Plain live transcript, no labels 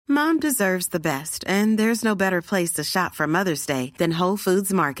Mom deserves the best, and there's no better place to shop for Mother's Day than Whole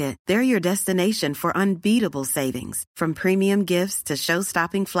Foods Market. They're your destination for unbeatable savings, from premium gifts to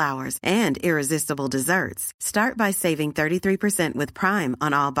show-stopping flowers and irresistible desserts. Start by saving 33% with Prime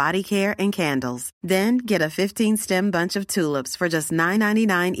on all body care and candles. Then get a 15-stem bunch of tulips for just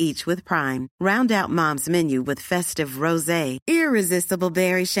 $9.99 each with Prime. Round out Mom's menu with festive rosé, irresistible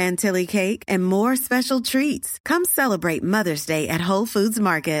berry chantilly cake, and more special treats. Come celebrate Mother's Day at Whole Foods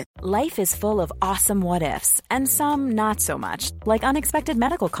Market. Life is full of awesome what-ifs, and some not so much, like unexpected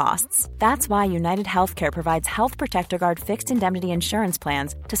medical costs. That's why United Healthcare provides Health Protector Guard fixed indemnity insurance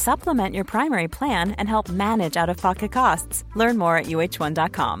plans to supplement your primary plan and help manage out-of-pocket costs. Learn more at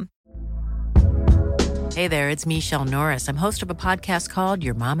uh1.com. Hey there, it's Michelle Norris. I'm host of a podcast called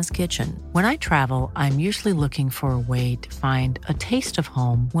Your Mama's Kitchen. When I travel, I'm usually looking for a way to find a taste of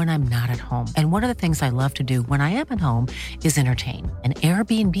home when I'm not at home. And one of the things I love to do when I am at home is entertain. And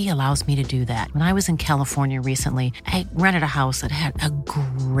Airbnb allows me to do that. When I was in California recently, I rented a house that had a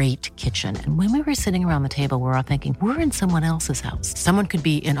great kitchen. And when we were sitting around the table, we were all thinking, we're in someone else's house. Someone could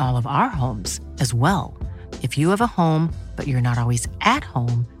be in all of our homes as well. If you have a home, but you're not always at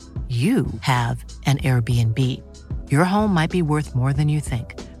home, you have an Airbnb. Your home might be worth more than you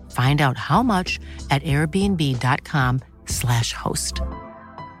think. Find out how much at airbnb.com/host.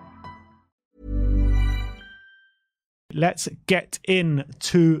 Let's get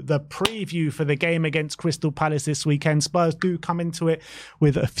into the preview for the game against Crystal Palace this weekend. Spurs do come into it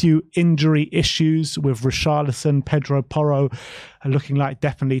with a few injury issues, with Richarlison, Pedro Porro looking like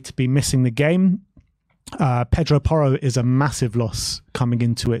definitely to be missing the game. Pedro Porro is a massive loss coming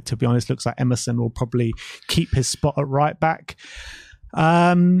into it, to be honest. Looks like Emerson will probably keep his spot at right back.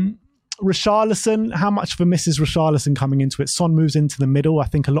 Richarlison, how much of a miss is Richarlison coming into it? Son moves into the middle. I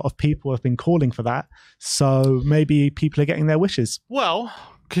think a lot of people have been calling for that. So maybe people are getting their wishes. Well,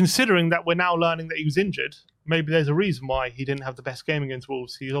 considering that we're now learning that he was injured, maybe there's a reason why he didn't have the best game against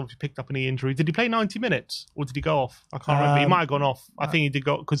Wolves. He obviously picked up a knee injury. Did he play 90 minutes or did he go off? I can't remember. He might have gone off. I think he did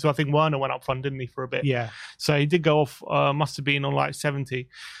go, because I think Werner went up front, didn't he, for a bit? Yeah. So he did go off, must have been on like 70.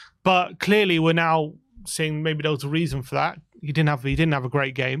 But clearly we're now seeing maybe there was a reason for that. He didn't have a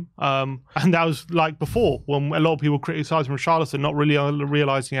great game. And that was like before, when a lot of people criticised Richarlison not really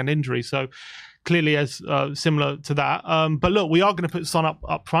realising an injury. So clearly as similar to that. But look, we are going to put Son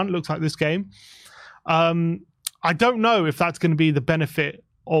up front, looks like this game. I don't know if that's going to be the benefit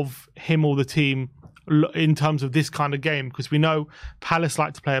of him or the team in terms of this kind of game, because we know Palace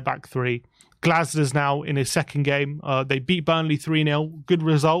like to play a back three. Glasner's now in his second game. They beat Burnley 3-0. Good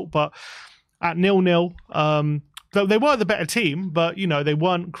result, but at 0-0, they were the better team, but they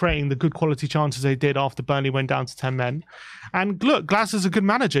weren't creating the good quality chances they did after Burnley went down to 10 men. And look, Glasner's a good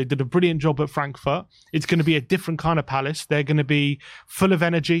manager. He did a brilliant job at Frankfurt. It's going to be a different kind of Palace. They're going to be full of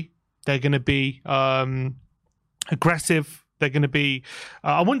energy. They're going to be aggressive. They're going to be,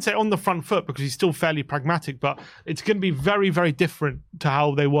 I wouldn't say on the front foot because he's still fairly pragmatic, but it's going to be very, very different to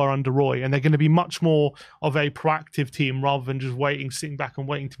how they were under Roy. And they're going to be much more of a proactive team rather than just sitting back and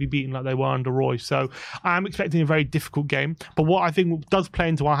waiting to be beaten like they were under Roy. So I'm expecting a very difficult game. But what I think does play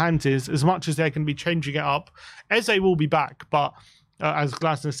into our hands is, as much as they're going to be changing it up, Eze will be back, but as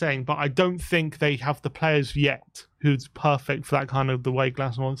Glasner's saying, but I don't think they have the players yet who's perfect for that kind of the way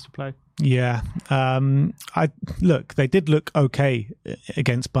Glasner wants to play. Yeah. They did look okay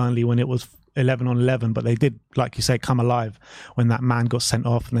against Burnley when it was 11-on-11, but they did, like you say, come alive when that man got sent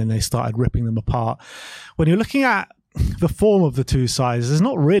off and then they started ripping them apart. When you're looking at the form of the two sides, there's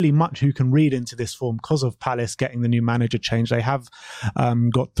not really much you can read into this form because of Palace getting the new manager change. They have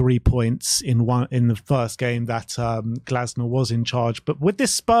got 3 points in the first game that Glasner was in charge. But with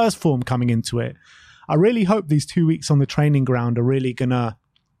this Spurs form coming into it, I really hope these 2 weeks on the training ground are really going to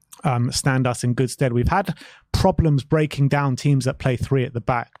stand us in good stead. We've had problems breaking down teams that play three at the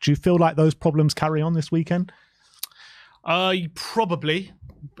back. Do you feel like those problems carry on this weekend? Probably.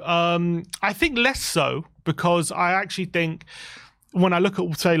 I think less so, because I actually think when I look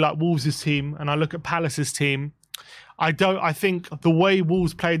at, say, like Wolves' team and I look at Palace's team, I think the way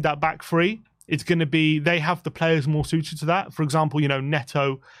Wolves played that back three, it's going to be, they have the players more suited to that. For example,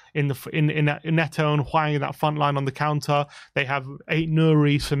 Neto in Neto and Hwang in that front line on the counter. They have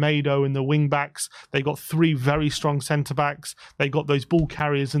Nuri, Semedo in the wing backs. They got 3 very strong centre backs. They got those ball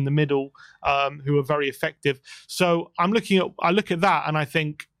carriers in the middle who are very effective. So I look at that and I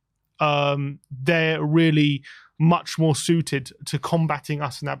think they're really much more suited to combating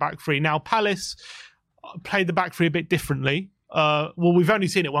us in that back three. Now Palace played the back three a bit differently. We've only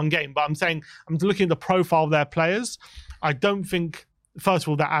seen it one game, but I'm looking at the profile of their players. I don't think, first of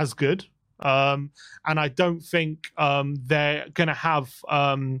all, they're as good. and I don't think they're going to have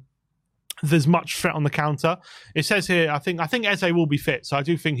there's much threat on the counter. It says here, I think Eze will be fit, so I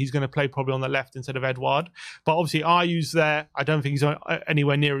do think he's going to play probably on the left instead of Edouard. But obviously, Ayu's there. I don't think he's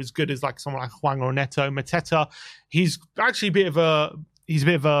anywhere near as good as like someone like Hwang or Neto. Mateta, he's actually a bit of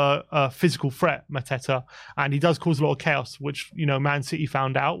a physical threat, Mateta, and he does cause a lot of chaos, which Man City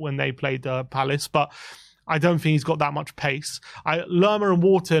found out when they played Palace, but I don't think he's got that much pace. Lerma and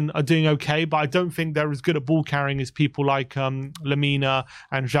Wharton are doing okay, but I don't think they're as good at ball carrying as people like Lamina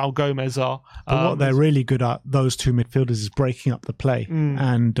and João Gomez are. But what they're really good at, those two midfielders, is breaking up the play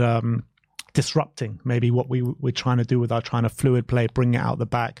and disrupting maybe what we're trying to do with our trying to fluid play, bring it out the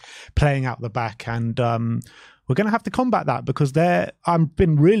back, playing out the back. And we're going to have to combat that because I've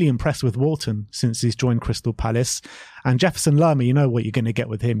been really impressed with Wharton since he's joined Crystal Palace. And Jefferson Lerma, you know what you're going to get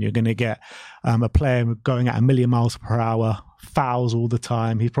with him. You're going to get a player going at 1,000,000 miles per hour, fouls all the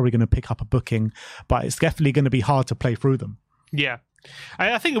time. He's probably going to pick up a booking, but it's definitely going to be hard to play through them. Yeah,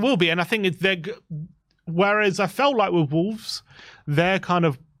 I think it will be. And I think whereas I felt like with Wolves, their kind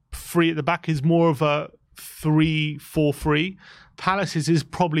of three at the back is more of a 3-4-3. Palace's is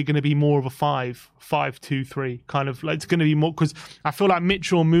probably going to be more of a 5-2-3 kind of. Like, it's going to be more because I feel like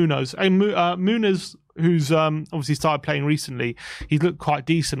Mitchell and Munoz, who's obviously started playing recently, he's looked quite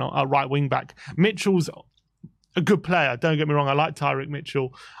decent at right wing back. Mitchell's a good player. Don't get me wrong. I like Tyrick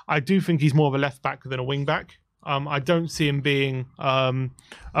Mitchell. I do think he's more of a left back than a wing back. I don't see him being a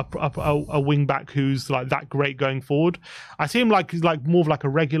wing back who's like that great going forward. I see him he's more of like a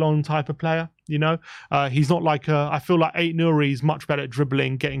Reguilon type of player. He's not like I feel like Ait-Nouri is much better at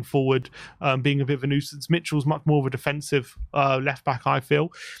dribbling, getting forward, being a bit of a nuisance. Mitchell's much more of a defensive left back, I feel.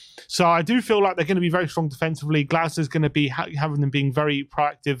 So I do feel like they're going to be very strong defensively. Glasner's going to be having them being very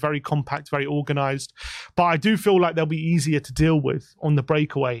proactive, very compact, very organised. But I do feel like they'll be easier to deal with on the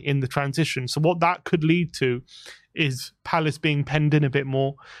breakaway in the transition. So what that could lead to is Palace being penned in a bit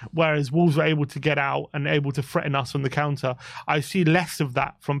more, whereas Wolves are able to get out and able to threaten us on the counter. I see less of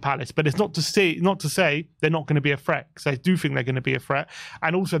that from Palace, but it's not to say they're not going to be a threat, because I do think they're going to be a threat.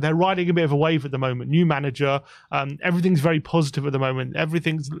 And also they're riding a bit of a wave at the moment. New manager, everything's very positive at the moment.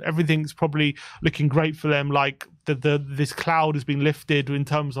 Everything's probably looking great for them. Like this cloud has been lifted in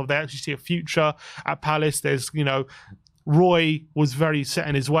terms of they actually see a future at Palace. There's Roy was very set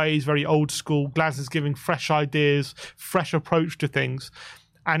in his ways, very old school. Glasner's giving fresh ideas, fresh approach to things.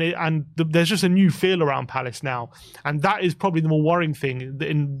 And there's just a new feel around Palace now. And that is probably the more worrying thing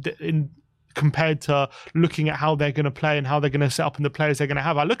in compared to looking at how they're going to play and how they're going to set up and the players they're going to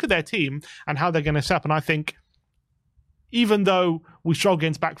have. I look at their team and how they're going to set up, and I think even though we struggle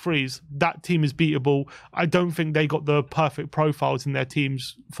against back threes, that team is beatable. I don't think they got the perfect profiles in their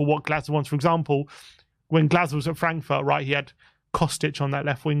teams for what Glasner wants. For example, when Glasner was at Frankfurt, right, he had Kostic on that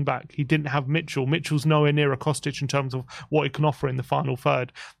left wing back. He didn't have Mitchell. Mitchell's nowhere near a Kostic in terms of what he can offer in the final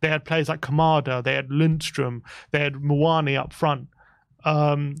third. They had players like Kamada, they had Lundstrom, they had Mouani up front.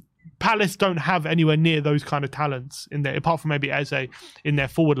 Palace don't have anywhere near those kind of talents in there, apart from maybe Eze in their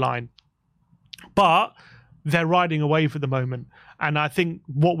forward line. But they're riding a wave at the moment. And I think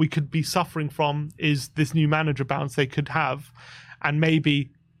what we could be suffering from is this new manager bounce they could have, and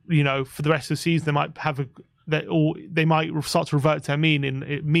maybe for the rest of the season, they might have they might start to revert to their mean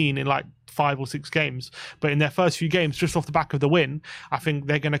in like 5 or 6 games. But in their first few games, just off the back of the win, I think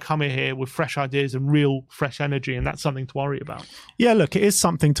they're going to come in here with fresh ideas and real fresh energy, and that's something to worry about. Yeah, look, it is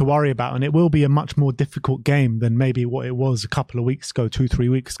something to worry about, and it will be a much more difficult game than maybe what it was a couple of weeks ago,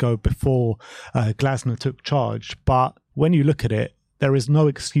 2-3 weeks ago, before Glasner took charge. But when you look at it, there is no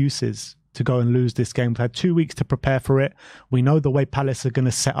excuses to go and lose this game. We've had 2 weeks to prepare for it. We know the way Palace are going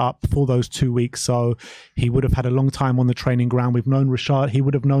to set up for those 2 weeks, so he would have had a long time on the training ground. He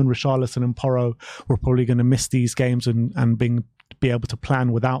would have known Richarlison and Porro were probably going to miss these games and be able to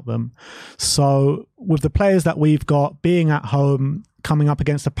plan without them. So with the players that we've got being at home, coming up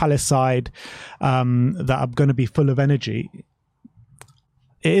against a Palace side that are going to be full of energy,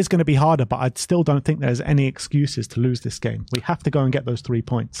 it is going to be harder, but I still don't think there's any excuses to lose this game. We have to go and get those 3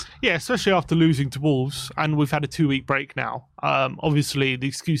 points. Yeah, especially after losing to Wolves, and we've had a 2-week break now. Obviously, the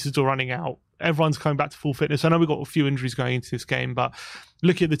excuses are running out. Everyone's coming back to full fitness. I know we've got a few injuries going into this game, but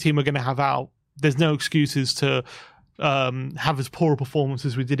looking at the team we're going to have out, there's no excuses to have as poor a performance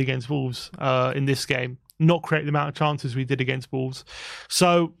as we did against Wolves in this game, not create the amount of chances we did against Wolves.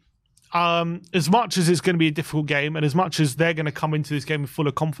 So as much as it's going to be a difficult game, and as much as they're going to come into this game full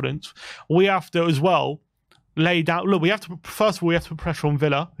of confidence, we have to as well lay down. Look, first of all, we have to put pressure on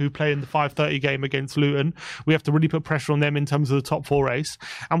Villa, who play in the 5:30 game against Luton. We have to really put pressure on them in terms of the top 4 race.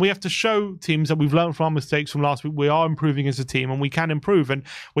 And we have to show teams that we've learned from our mistakes from last week. We are improving as a team and we can improve. And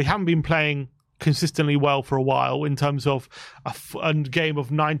we haven't been playing consistently well for a while in terms of a game of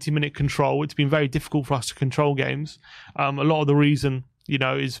 90-minute control. It's been very difficult for us to control games. A lot of the reason,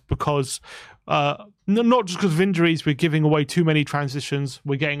 is because not just because of injuries, we're giving away too many transitions,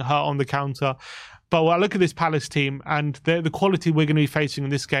 we're getting hurt on the counter. But I look at this Palace team and the quality we're going to be facing in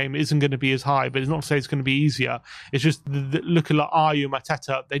this game isn't going to be as high, but it's not to say it's going to be easier. It's just looking like Ayew,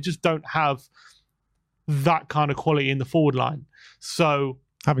 Mateta, they just don't have that kind of quality in the forward line. So,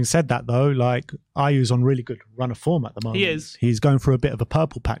 having said that, though, like Ayew's on really good run of form at the moment. He is. He's going through a bit of a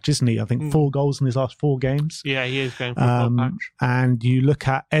purple patch, isn't he? I think 4 goals in his last 4 games. Yeah, he is going through a purple patch. And you look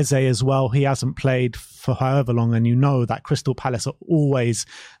at Eze as well. He hasn't played for however long, and you know that Crystal Palace are always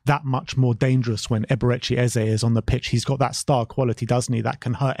that much more dangerous when Eberechi Eze is on the pitch. He's got that star quality, doesn't he? That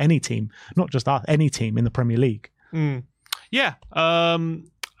can hurt any team, not just us, any team in the Premier League. Yeah.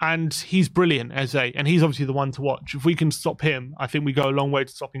 And he's brilliant, Eze, and he's obviously the one to watch. If we can stop him, I think we go a long way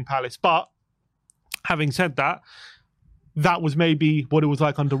to stopping Palace. But having said that, that was maybe what it was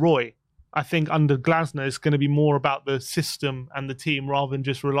like under Roy. I think under Glasner, it's going to be more about the system and the team rather than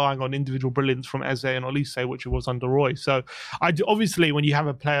just relying on individual brilliance from Eze and Olise, which it was under Roy. So obviously, when you have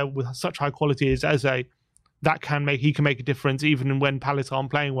a player with such high quality as Eze, he can make a difference even when Palace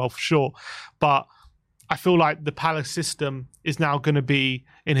aren't playing well, for sure. But I feel like the Palace system is now going to be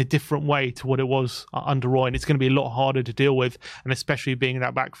in a different way to what it was under Roy, and it's going to be a lot harder to deal with, and especially being in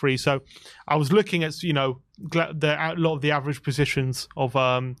that back three. So I was looking at, a lot of the average positions of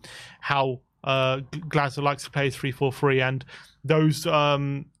how Glasner likes to play 3-4-3, and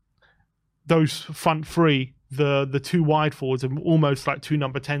those front three, the 2 wide forwards are almost like 2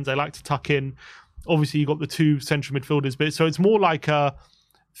 number 10s. They like to tuck in. Obviously, you've got the 2 central midfielders, but so it's more like a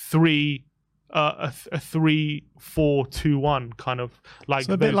 3-4-2-1 kind of like.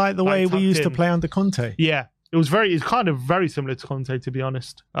 So a bit like the way we used to play under Conte. Yeah, it's kind of very similar to Conte, to be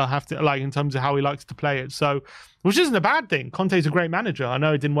honest. I have to in terms of how he likes to play it. So, which isn't a bad thing. Conte's a great manager. I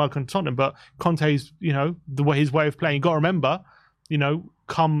know it didn't work on Tottenham, but Conte's his way of playing. You got to remember,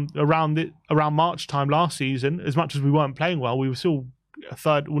 come around March time last season, as much as we weren't playing well, we were still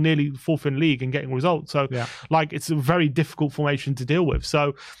 3rd or nearly 4th in league and getting results. So it's a very difficult formation to deal with.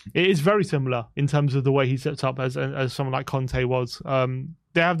 So it is very similar in terms of the way he sets up as someone like Conte was.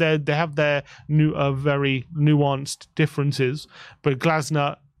 They have their new very nuanced differences, but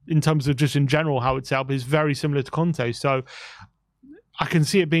Glasner, in terms of just in general how it's set up, is very similar to Conte. So I can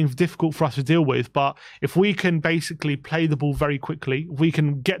see it being difficult for us to deal with, but if we can basically play the ball very quickly, if we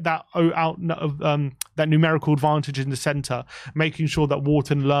can get that out of that numerical advantage in the centre, making sure that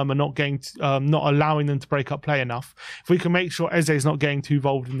Wharton and Lerma are not allowing them to break up play enough. If we can make sure Eze is not getting too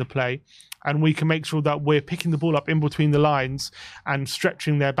involved in the play, and we can make sure that we're picking the ball up in between the lines and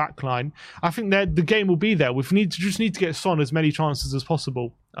stretching their back line, I think that the game will be there. We just need to get Son as many chances as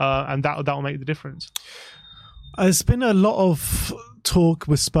possible, and that will make the difference. There's been a lot of talk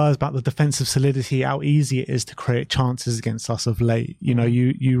with Spurs about the defensive solidity, how easy it is to create chances against us of late.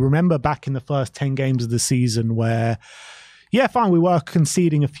 You remember back in the first 10 games of the season where, fine, we were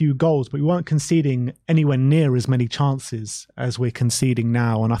conceding a few goals, but we weren't conceding anywhere near as many chances as we're conceding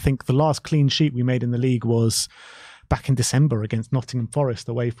now. And I think the last clean sheet we made in the league was back in December against Nottingham Forest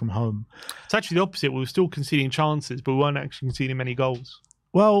away from home. It's actually the opposite. We were still conceding chances, but we weren't actually conceding many goals.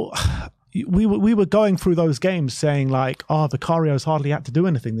 Well, we were going through those games saying Vicario's hardly had to do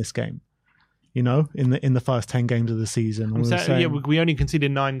anything this game, in the first 10 games of the season. We only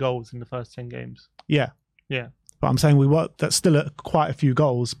conceded 9 goals in the first 10 games. Yeah. But I'm saying that's still quite a few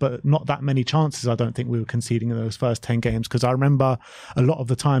goals, but not that many chances. I don't think we were conceding in those first 10 games, because I remember a lot of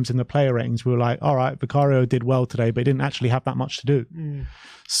the times in the player ratings, we were like, all right, Vicario did well today, but he didn't actually have that much to do.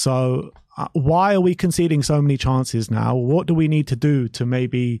 So why are we conceding so many chances now? What do we need to do to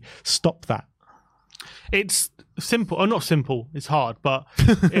maybe stop that? It's simple, or not simple, it's hard, but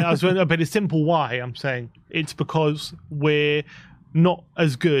it's simple. Why? I'm saying it's because we're not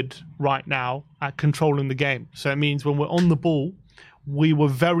as good right now at controlling the game. So it means when we're on the ball, we were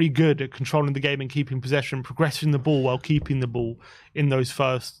very good at controlling the game and keeping possession, progressing the ball while keeping the ball in those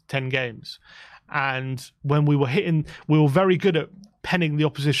first 10 games. And when we were hitting, we were very good at penning the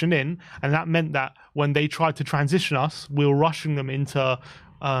opposition in, and that meant that when they tried to transition us, we were rushing them into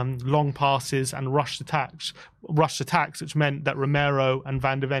long passes and rushed attacks, which meant that Romero and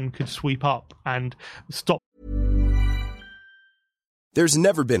Van de Ven could sweep up and stop. There's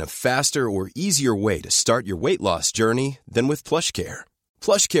never been a faster or easier way to start your weight loss journey than with PlushCare.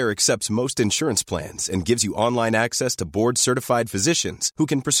 PlushCare accepts most insurance plans and gives you online access to board-certified physicians who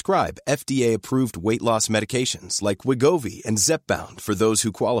can prescribe FDA-approved weight loss medications like Wegovy and Zepbound for those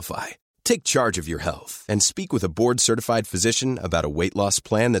who qualify. Take charge of your health and speak with a board-certified physician about a weight loss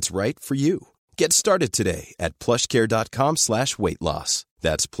plan that's right for you. Get started today at plushcare.com/weight loss.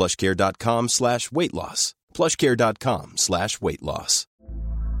 That's plushcare.com/weight loss. plushcare.com/weight loss.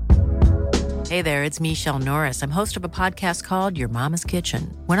 Hey there, it's Michelle Norris. I'm host of a podcast called Your Mama's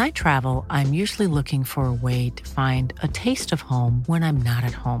Kitchen. When I travel, I'm usually looking for a way to find a taste of home when I'm not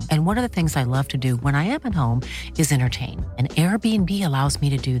at home. And one of the things I love to do when I am at home is entertain. And Airbnb allows me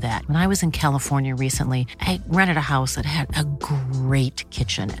to do that. When I was in California recently, I rented a house that had a great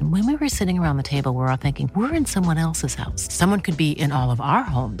kitchen. And when we were sitting around the table, we're all thinking, we're in someone else's house. Someone could be in all of our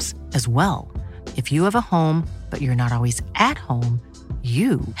homes as well. If you have a home, but you're not always at home,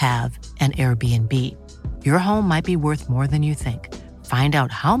 you have an Airbnb. Your home might be worth more than you think. Find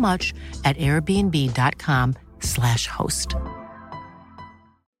out how much at airbnb.com/host.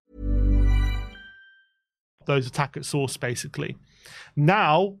 Those attack at source, basically.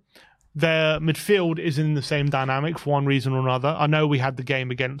 Now, their midfield is in the same dynamic for one reason or another. I know we had the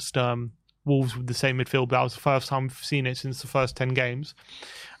game against Wolves with the same midfield, but that was the first time we've seen it since the first 10 games.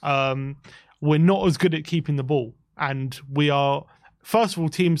 We're not as good at keeping the ball. And we are... First of all,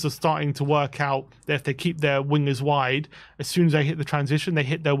 teams are starting to work out that if they keep their wingers wide, as soon as they hit the transition, they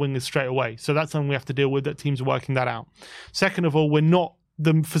hit their wingers straight away. So that's something we have to deal with, that teams are working that out. Second of all, we're not,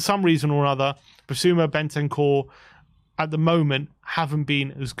 for some reason or another, Basuma, Bentancur, at the moment, haven't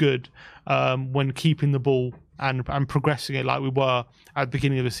been as good when keeping the ball and progressing it like we were at the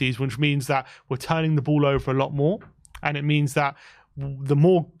beginning of the season, which means that we're turning the ball over a lot more. And it means that the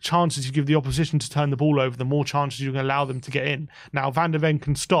more chances you give the opposition to turn the ball over, the more chances you're going to allow them to get in. Now, Van der Ven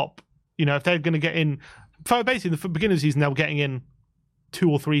can stop. You know, if they're going to get in, basically, the beginning of the season, they were getting in three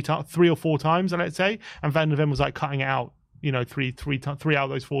or four times, let's say, and Van der Ven was like cutting it out, you know, three out of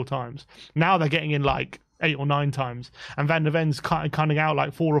those 4 times. Now they're getting in like 8 or 9 times, and Van der Ven's cutting out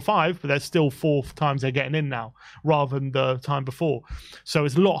like 4 or 5, but there's still 4 times they're getting in now, rather than the time before. So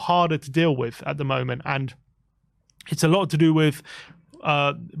it's a lot harder to deal with at the moment, and it's a lot to do with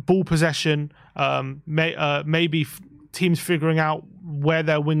ball possession, maybe teams figuring out where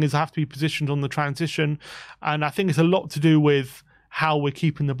their wingers have to be positioned on the transition. And I think it's a lot to do with how we're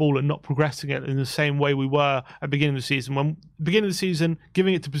keeping the ball and not progressing it in the same way we were at the beginning of the season. When beginning of the season,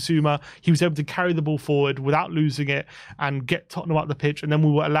 giving it to Basuma, he was able to carry the ball forward without losing it and get Tottenham up the pitch. And then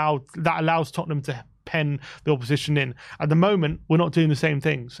that allows Tottenham to pen the opposition in. At the moment, we're not doing the same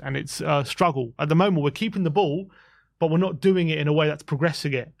things, and it's a struggle. At the moment, we're keeping the ball, but we're not doing it in a way that's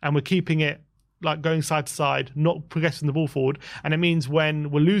progressing it. And we're keeping it like going side to side, not progressing the ball forward. And it means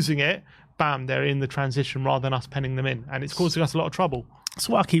when we're losing it, bam, they're in the transition rather than us penning them in. And it's causing us a lot of trouble. That's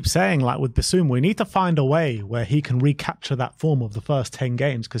what I keep saying, like with Basuma, we need to find a way where he can recapture that form of the first 10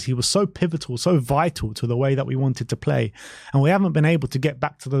 games, because he was so pivotal, so vital to the way that we wanted to play. And we haven't been able to get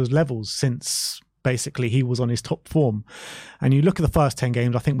back to those levels since basically he was on his top form. And you look at the first 10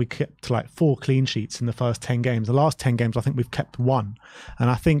 games, I think we kept like 4 clean sheets in the first 10 games. The last 10 games, I think we've kept 1. And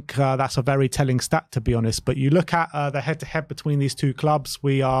I think that's a very telling stat, to be honest. But you look at the head-to-head between these two clubs,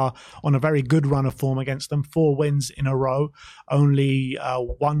 we are on a very good run of form against them. 4 wins in a row, only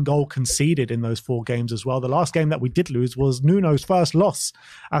 1 goal conceded in those 4 games as well. The last game that we did lose was Nuno's first loss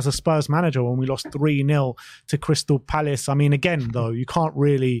as a Spurs manager, when we lost 3-0 to Crystal Palace. I mean, again, though, you can't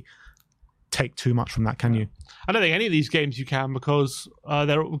really take too much from that, can you? I don't think any of these games you can, because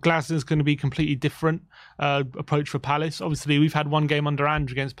Glasnow's going to be completely different approach for Palace. Obviously, we've had 1 game under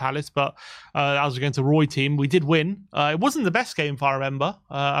Ange against Palace, but that was against a Roy team. We did win. It wasn't the best game, if I remember.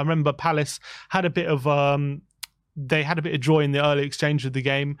 I remember Palace had a bit of joy in the early exchange of the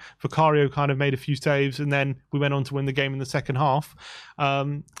game. Vicario kind of made a few saves, and then we went on to win the game in the second half.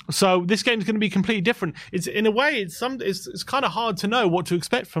 So this game is going to be completely different. It's in a way, it's kind of hard to know what to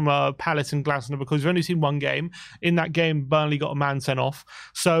expect from Palace and Glasgow, because we've only seen 1 game. In that game, Burnley got a man sent off,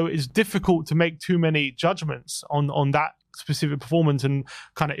 so it's difficult to make too many judgments on that specific performance and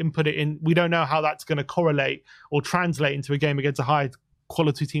kind of input it in. We don't know how that's going to correlate or translate into a game against a high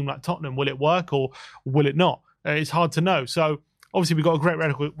quality team like Tottenham. Will it work or will it not? It's hard to know. So obviously we've got a great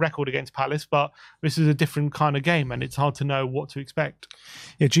record against Palace, but this is a different kind of game, and it's hard to know what to expect.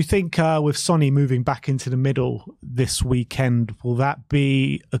 Yeah, do you think with Sonny moving back into the middle this weekend, will that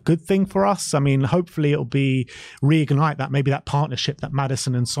be a good thing for us? I mean, hopefully it'll be reignite that partnership that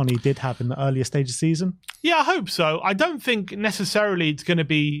Maddison and Sonny did have in the earlier stage of the season. Yeah, I hope so. I don't think necessarily it's going to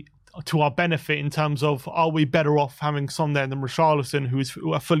be to our benefit in terms of, are we better off having Son there than Richarlison, who is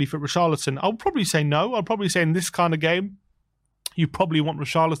a fully fit Richarlison? I'll probably say no. I'll probably say in this kind of game, you probably want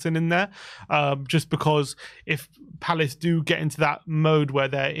Richarlison in there, just because if Palace do get into that mode where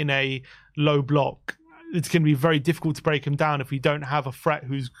they're in a low block, it's going to be very difficult to break him down if we don't have a threat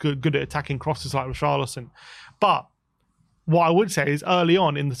who's good at attacking crosses like Richarlison. But what I would say is early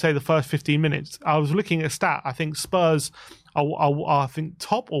on in, the first 15 minutes, I was looking at a stat. I think Spurs are I think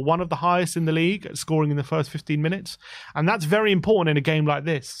top or one of the highest in the league at scoring in the first 15 minutes. And that's very important in a game like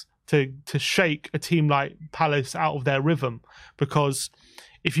this to shake a team like Palace out of their rhythm, because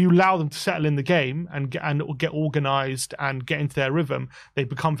if you allow them to settle in the game and get organised and get into their rhythm, they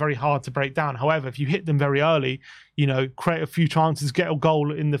become very hard to break down. However, if you hit them very early, create a few chances, get a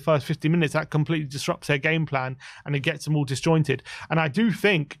goal in the first 50 minutes, that completely disrupts their game plan and it gets them all disjointed. And I do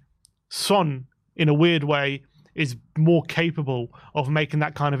think Son, in a weird way, is more capable of making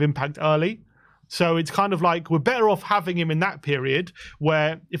that kind of impact early. So it's kind of like we're better off having him in that period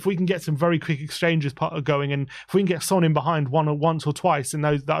where if we can get some very quick exchanges going, and if we can get Son in behind once or twice in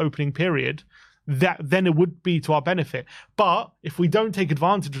that opening period, then it would be to our benefit. But if we don't take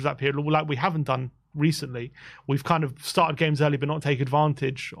advantage of that period, like we haven't done recently, we've kind of started games early but not take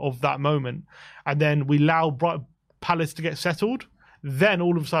advantage of that moment, and then we allow Palace to get settled, then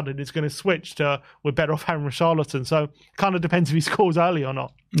all of a sudden it's going to switch to we're better off having Richarlison. So it kind of depends if he scores early or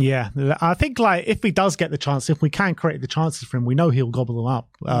not. Yeah, I think if he does get the chance, if we can create the chances for him, we know he'll gobble them up.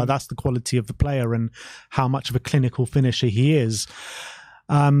 That's the quality of the player and how much of a clinical finisher he is.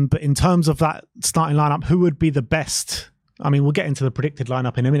 But in terms of that starting lineup, who would be the best? I mean, we'll get into the predicted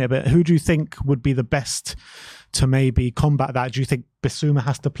lineup in a minute, but who do you think would be the best to maybe combat that? Do you think Bissouma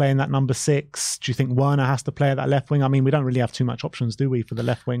has to play in that number 6? Do you think Werner has to play at that left wing? I mean, we don't really have too much options, do we, for the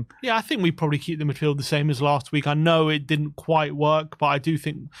left wing? Yeah, I think we probably keep the midfield the same as last week. I know it didn't quite work, but I do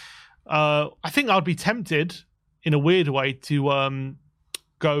think I'd be tempted in a weird way to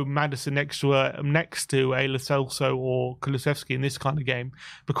go Maddison next to a Lo Celso or Kulusevski in this kind of game,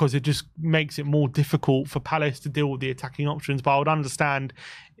 because it just makes it more difficult for Palace to deal with the attacking options. But I would understand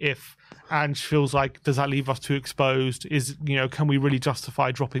if Ange feels like, does that leave us too exposed? Can we really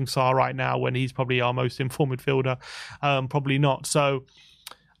justify dropping Sarr right now when he's probably our most informed midfielder? Probably not. So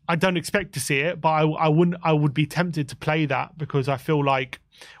I don't expect to see it, but I would be tempted to play that, because I feel like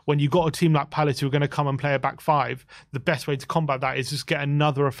when you've got a team like Palace who are going to come and play a back five, the best way to combat that is just get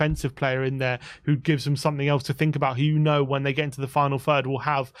another offensive player in there who gives them something else to think about, who when they get into the final third will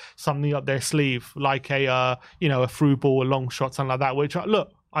have something up their sleeve, like a through ball, a long shot, something like that. Which I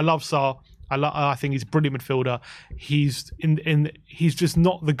love Sarr. I think he's a brilliant midfielder. He's just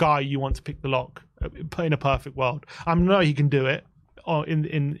not the guy you want to pick the lock in a perfect world. I know he can do it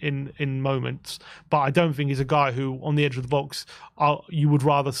in moments, but I don't think he's a guy who on the edge of the box you would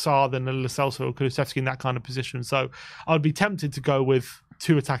rather Sarr than a Lo Celso or Kulusevski in that kind of position. So I'd be tempted to go with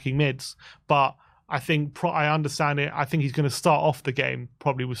 2 attacking mids, but I think I understand it. I think he's going to start off the game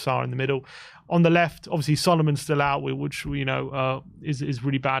probably with Sarr in the middle. On the left, obviously Solomon's still out, which is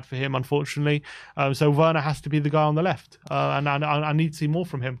really bad for him, unfortunately. So Werner has to be the guy on the left, and I need to see more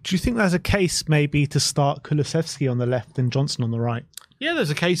from him. Do you think there's a case maybe to start Kulusevski on the left and Johnson on the right? Yeah,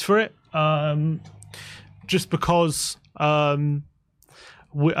 there's a case for it. Just because Werner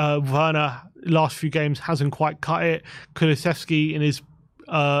last few games hasn't quite cut it. Kulusevski in his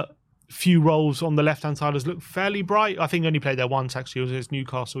few roles on the left-hand side has looked fairly bright. I think he only played there once, actually. It was against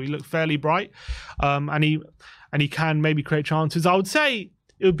Newcastle. He looked fairly bright, and he can maybe create chances. I would say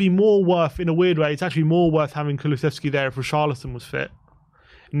it would be more worth, in a weird way, it's actually more worth having Kulusevski there if Richarlison was fit.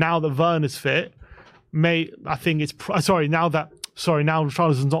 Now that Werner's fit, now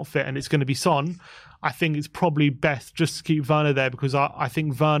Richarlison's not fit and it's going to be Son, I think it's probably best just to keep Werner there, because I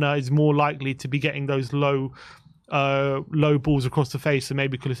think Werner is more likely to be getting those low balls across the face than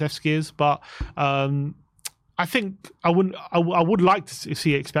maybe Kulusevski is. But I think I would like to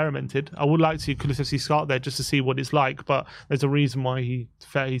see it experimented. I would like to see Kulusevski start there just to see what it's like. But there's a reason why he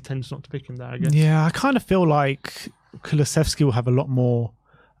tends not to pick him there, I guess. Yeah, I kind of feel like Kulusevski will have a lot more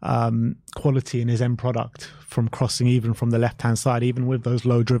quality in his end product from crossing, even from the left-hand side, even with those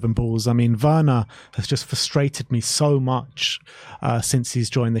low-driven balls. I mean, Werner has just frustrated me so much since he's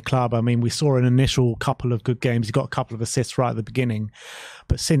joined the club. I mean, we saw an initial couple of good games. He got a couple of assists right at the beginning.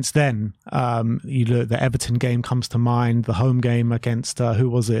 But since then, the Everton game comes to mind. The home game against, who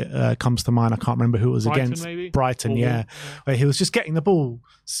was it, comes to mind. I can't remember who it was against. Maybe? Brighton, yeah. Where he was just getting the ball.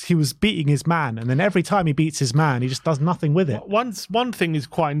 He was beating his man. And then every time he beats his man, he just does nothing with it. One thing is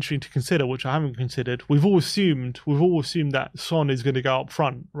quite interesting to consider, which I haven't considered. We've all assumed that Son is going to go up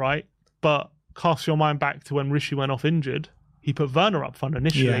front, right? But cast your mind back to when Rishi went off injured. he put Werner up front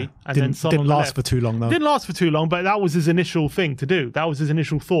initially. And then Son didn't on the last left. for too long, though. Didn't last for too long, but that was his initial thing to do. That was his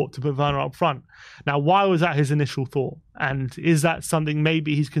initial thought, to put Werner up front. Now, why was that his initial thought? And is that something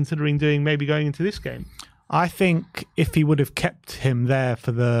maybe he's considering doing, maybe going into this game? I think if he would have kept him there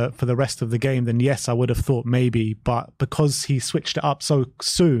for the rest of the game, then yes, I would have thought maybe. But because he switched it up so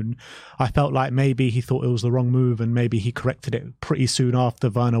soon, I felt like maybe he thought it was the wrong move, and maybe he corrected it pretty soon after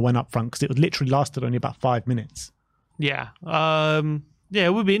Werner went up front, because it literally lasted only about 5 minutes. Yeah.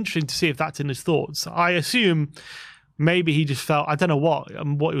 It would be interesting to see if that's in his thoughts. I assume maybe he just felt, I don't know what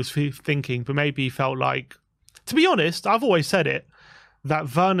he was thinking, but maybe he felt like, to be honest, I've always said it,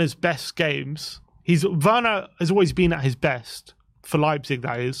 that Werner's best games, Werner has always been at his best for Leipzig,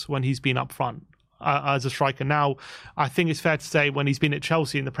 that is, when he's been up front as a striker. Now, I think it's fair to say when he's been at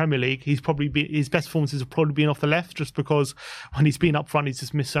Chelsea in the Premier League, his best performances have probably been off the left, just because when he's been up front, he's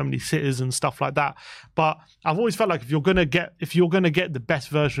just missed so many sitters and stuff like that. But I've always felt like if you're gonna get the best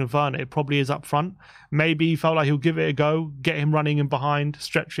version of Werner, it probably is up front. Maybe he felt like he'll give it a go, get him running in behind,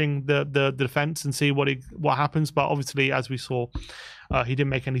 stretching the defense, and see what happens. But obviously, as we saw, he didn't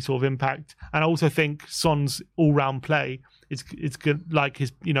make any sort of impact. And I also think Son's all-round play, it's good, like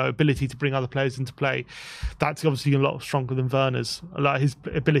his ability to bring other players into play. That's obviously a lot stronger than Werner's. Like his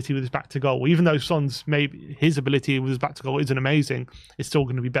ability with his back to goal, even though Son's maybe his ability with his back to goal isn't amazing, it's still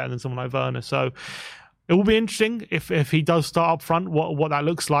going to be better than someone like Werner. So it will be interesting if he does start up front, what that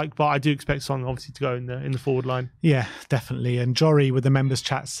looks like. But I do expect Son obviously to go in the forward line. Yeah, definitely. And Jory with the members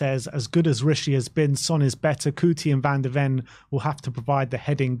chat says, as good as Rishi has been, Son is better. Kuti and Van de Ven will have to provide the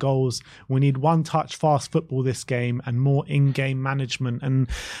heading goals. We need one-touch fast football this game and more in-game management. And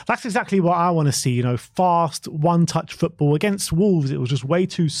that's exactly what I want to see. Fast one-touch football. Against Wolves, it was just way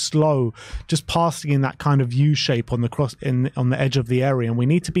too slow, just passing in that kind of U shape on the cross on the edge of the area. And we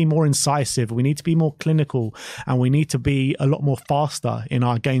need to be more incisive. We need to be more clinical. And we need to be a lot more faster in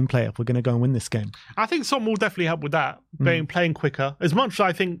our gameplay if we're going to go and win this game. I think Son will definitely help with that, playing quicker. As much as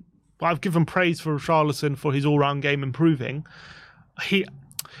I think I've given praise for Richarlison for his all-round game improving,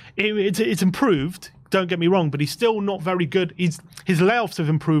 it's improved. Don't get me wrong, but he's still not very good. His layoffs have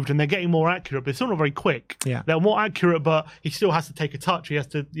improved and they're getting more accurate, but it's still not very quick. Yeah. They're more accurate, but he still has to take a touch. He has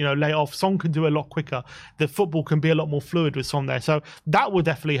to, lay off. Son can do a lot quicker. The football can be a lot more fluid with Son there. So that will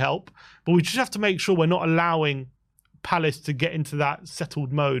definitely help. But we just have to make sure we're not allowing Palace to get into that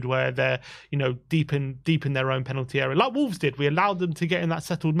settled mode where they're, deep in their own penalty area. Like Wolves did, we allowed them to get in that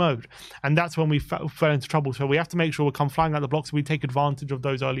settled mode. And that's when we fell into trouble. So we have to make sure we come flying out the blocks and we take advantage of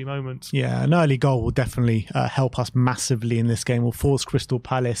those early moments. Yeah, an early goal will definitely help us massively in this game. We'll force Crystal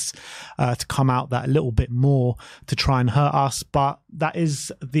Palace to come out that little bit more to try and hurt us. But that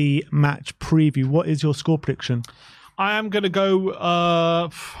is the match preview. What is your score prediction? I am going to go.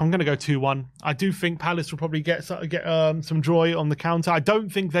 I'm going to go 2-1. I do think Palace will probably get some joy on the counter. I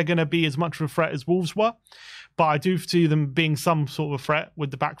don't think they're going to be as much of a threat as Wolves were, but I do see them being some sort of a threat with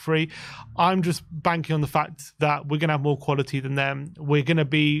the back three. I'm just banking on the fact that we're going to have more quality than them. We're going to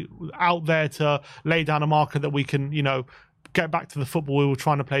be out there to lay down a marker that we can, get back to the football we were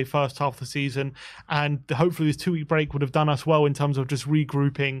trying to play first half of the season, and hopefully this 2-week break would have done us well in terms of just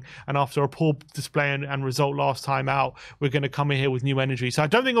regrouping, and after a poor display and result last time out, we're going to come in here with new energy. So I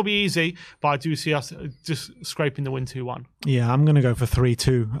don't think it'll be easy, but I do see us just scraping the win 2-1. Yeah, I'm going to go for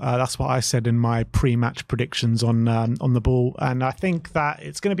 3-2. That's what I said in my pre-match predictions on the ball, and I think that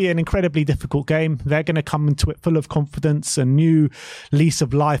it's going to be an incredibly difficult game. They're going to come into it full of confidence, a new lease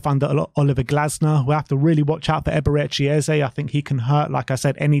of life under Oliver Glasner. We'll have to really watch out for Eberechi Eze. I think he can hurt, like I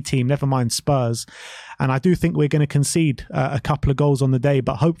said, any team, never mind Spurs. And I do think we're going to concede a couple of goals on the day,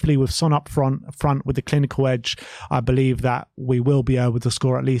 but hopefully with Son up front with the clinical edge, I believe that we will be able to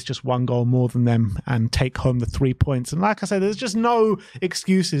score at least just one goal more than them and take home the 3 points. And like I said, there's just no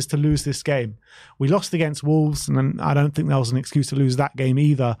excuses to lose this game. We lost against Wolves, and I don't think that was an excuse to lose that game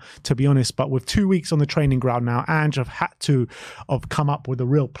either, to be honest. But with 2 weeks on the training ground now, Ange have had to have come up with a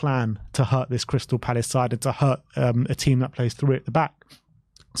real plan to hurt this Crystal Palace side and to hurt a team that plays through at the back.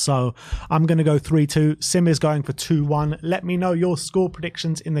 So I'm going to go 3-2. Sim is going for 2-1. Let me know your score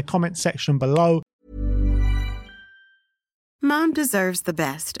predictions in the comment section below. Mom deserves the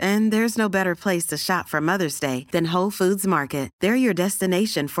best, and there's no better place to shop for Mother's Day than Whole Foods Market. They're your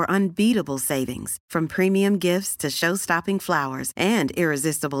destination for unbeatable savings, from premium gifts to show-stopping flowers and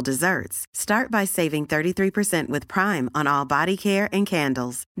irresistible desserts. Start by saving 33% with Prime on all body care and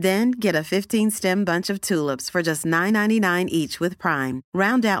candles. Then get a 15-stem bunch of tulips for just $9.99 each with Prime.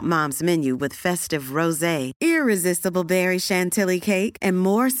 Round out Mom's menu with festive rosé, irresistible berry chantilly cake, and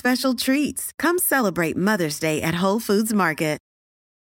more special treats. Come celebrate Mother's Day at Whole Foods Market.